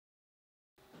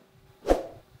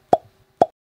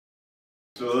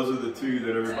So those are the two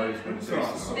that everybody's been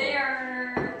tasting. They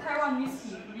are Taiwan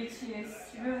whiskey, which is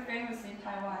really famous in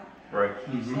Taiwan. Right.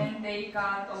 And they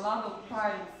got a lot of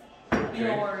prize in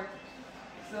the world.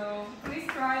 So please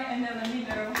try and then let me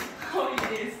know how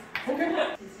it is.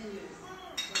 Okay.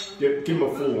 Give him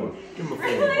a full one. Give him a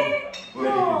full one.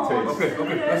 No. Okay, let's give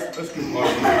him one.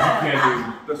 You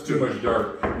can't do, that's too much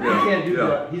dark. Yeah. You can't do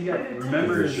that. He's got,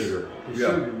 remember his sugar.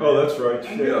 Sugar. Oh, that's right.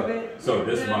 Yeah. So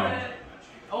this is mine.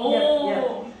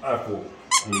 Oh. I full.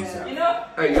 You know?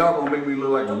 Hey, y'all gonna make me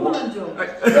look like a woman? Hey, no,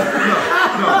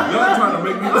 y'all trying to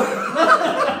make me look.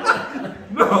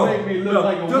 No, Make me look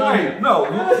like a woman. no,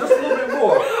 just a little bit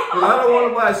more. Cause I don't want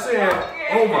nobody saying,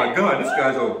 "Oh my God, this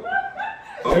guy's a."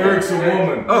 Okay. Eric's a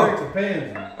woman. Oh, Eric's a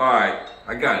pansy. all right, I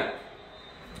got it.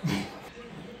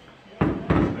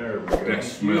 There we go. That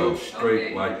smells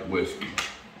straight like whiskey.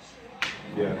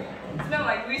 Yeah. It smells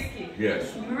like whiskey.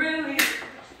 Yes. Really?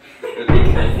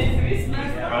 Because it's whiskey.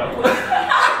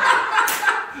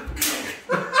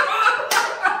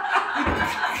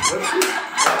 He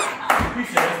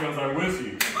said it smells like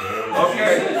whiskey.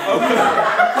 Okay.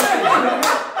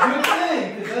 Good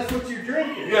thing, because that's what you're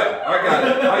drinking. Yeah, I got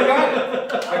it.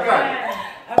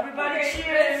 Everybody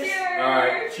cheers. Cheers. All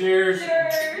right, cheers.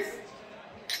 Cheers.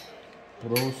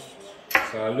 Prost.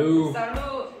 Salud.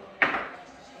 Salud.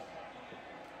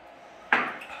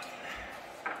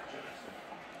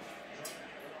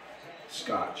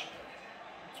 Scotch.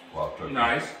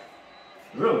 Nice.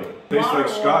 Really? Tastes like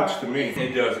scotch to me.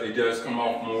 It does come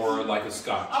off more like a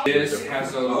scotch. This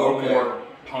has a little more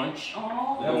punch, a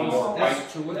little more bite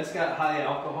to it. That's got high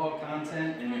alcohol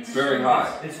content and it's Very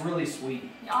high. It's really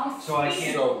sweet. Oh, So I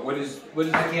can't. So what is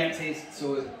I can't taste.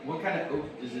 So what kind of oak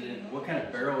is it in? What kind of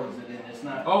barrel is it in? It's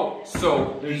not. Oh,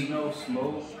 so There's no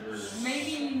smoke or.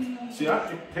 maybe See,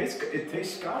 it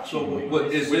tastes scotchy. So what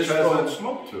is which this has from? that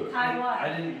smoke to it. I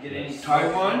Taiwan. didn't get any.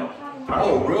 Taiwan?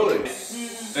 Oh, really?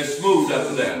 It's smooth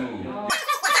after that.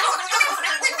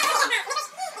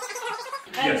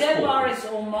 And Denmark is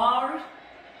Omar.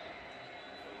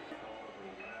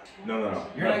 No.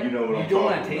 You're not, you know what I'm don't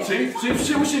want talking to about. taste it?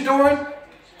 See what she's doing?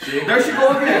 There she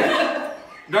go again.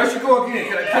 There she go again.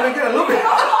 Can I get a little bit?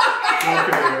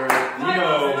 Okay, Eric.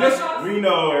 We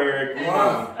know, Eric. We know.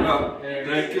 Wow.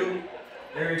 Thank you.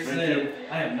 Eric said,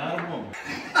 I am not a woman.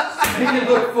 Make it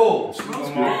look full. single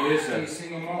malt. This is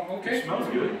single malt. Okay. It smells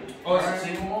good. Oh, it's a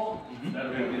single malt?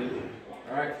 That'll be good.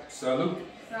 All right. Salud.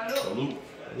 Salud.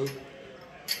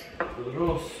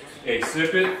 Hey,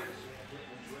 sip it.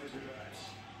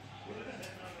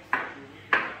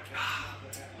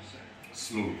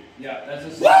 Smooth. Yeah, that's a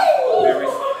Very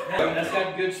that's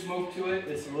got good smoke to it.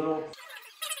 It's a little.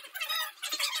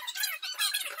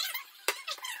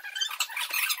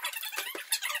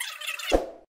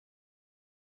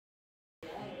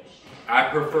 I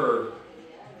prefer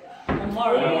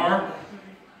Omar.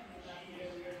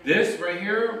 This right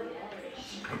here,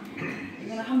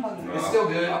 It's still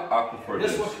good. I prefer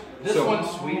This this. one, this So- one's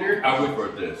sweeter. I prefer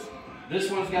this. This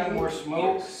one's got more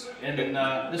smoke, and then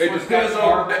this It one's depends got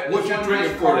on what you're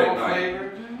drinking for that night.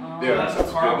 flavor. Yeah. That's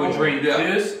a I caramel. would drink Yeah.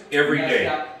 this every day.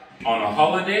 On a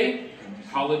holidays.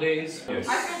 Yes.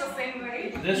 I feel the same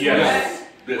way. This Yes.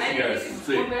 This, I think yes. this is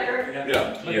See. more better.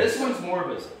 Yeah. But Yes. this one's more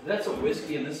of a, that's a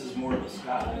whiskey and this is more of a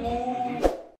scotch.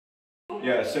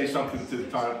 Yeah, say something to the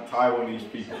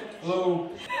Taiwanese people.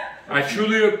 Hello. I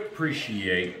truly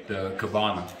appreciate the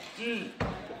Cabana.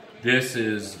 This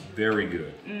is very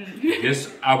good. This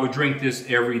I would drink this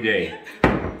every day.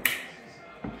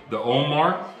 The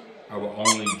Omar, I will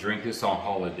only drink this on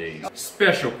holidays.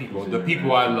 Special people, the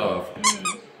people I love,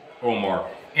 Omar,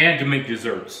 and to make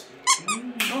desserts.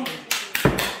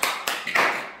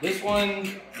 This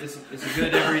one is a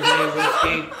good everyday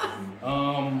whiskey.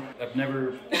 I've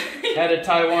never had a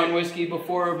Taiwan whiskey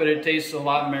before, but it tastes a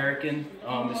lot American.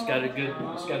 It's got a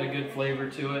good flavor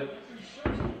to it.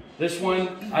 This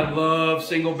one, I love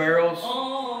single barrels.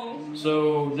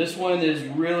 So this one is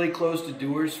really close to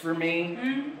Dewar's for me,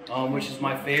 which is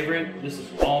my favorite. This is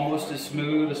almost as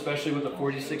smooth, especially with a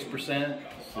 46%.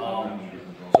 So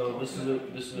this is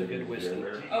a good whiskey.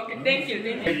 Okay, thank you.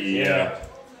 Yeah.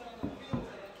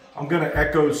 I'm gonna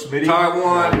echo Smitty.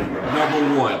 Taiwan,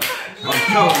 #1. I'm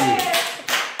telling you.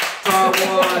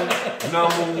 Taiwan,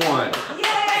 #1.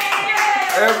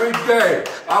 Every day.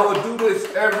 I would do this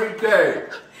every day.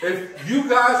 If you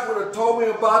guys would have told me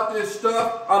about this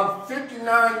stuff, I'm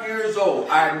 59 years old.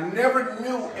 I never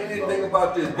knew anything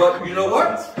about this, but you know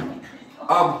what?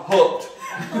 I'm hooked.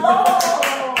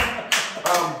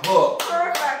 I'm hooked.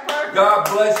 Perfect. God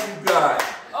bless you guys.